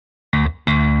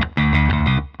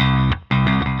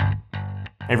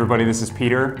Hey everybody, this is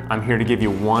Peter. I'm here to give you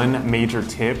one major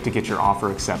tip to get your offer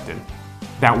accepted.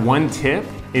 That one tip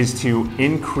is to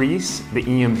increase the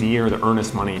EMD or the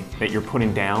earnest money that you're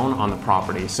putting down on the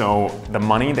property. So the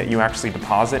money that you actually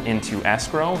deposit into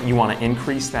escrow, you want to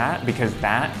increase that because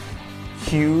that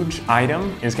huge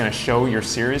item is going to show your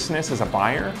seriousness as a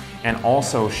buyer and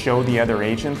also show the other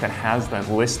agent that has the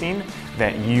listing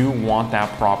that you want that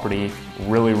property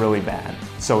really, really bad.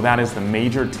 So that is the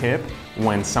major tip.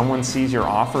 When someone sees your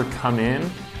offer come in,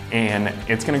 and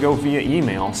it's going to go via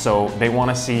email, so they want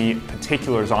to see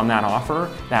particulars on that offer.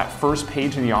 That first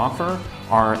page of the offer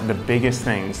are the biggest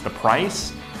things, the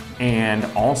price and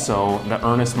also the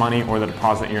earnest money or the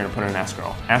deposit you're going to put in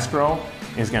escrow. Escrow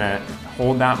is going to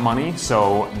hold that money,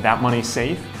 so that money's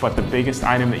safe, but the biggest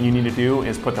item that you need to do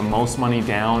is put the most money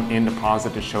down in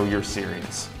deposit to show you're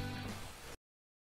serious.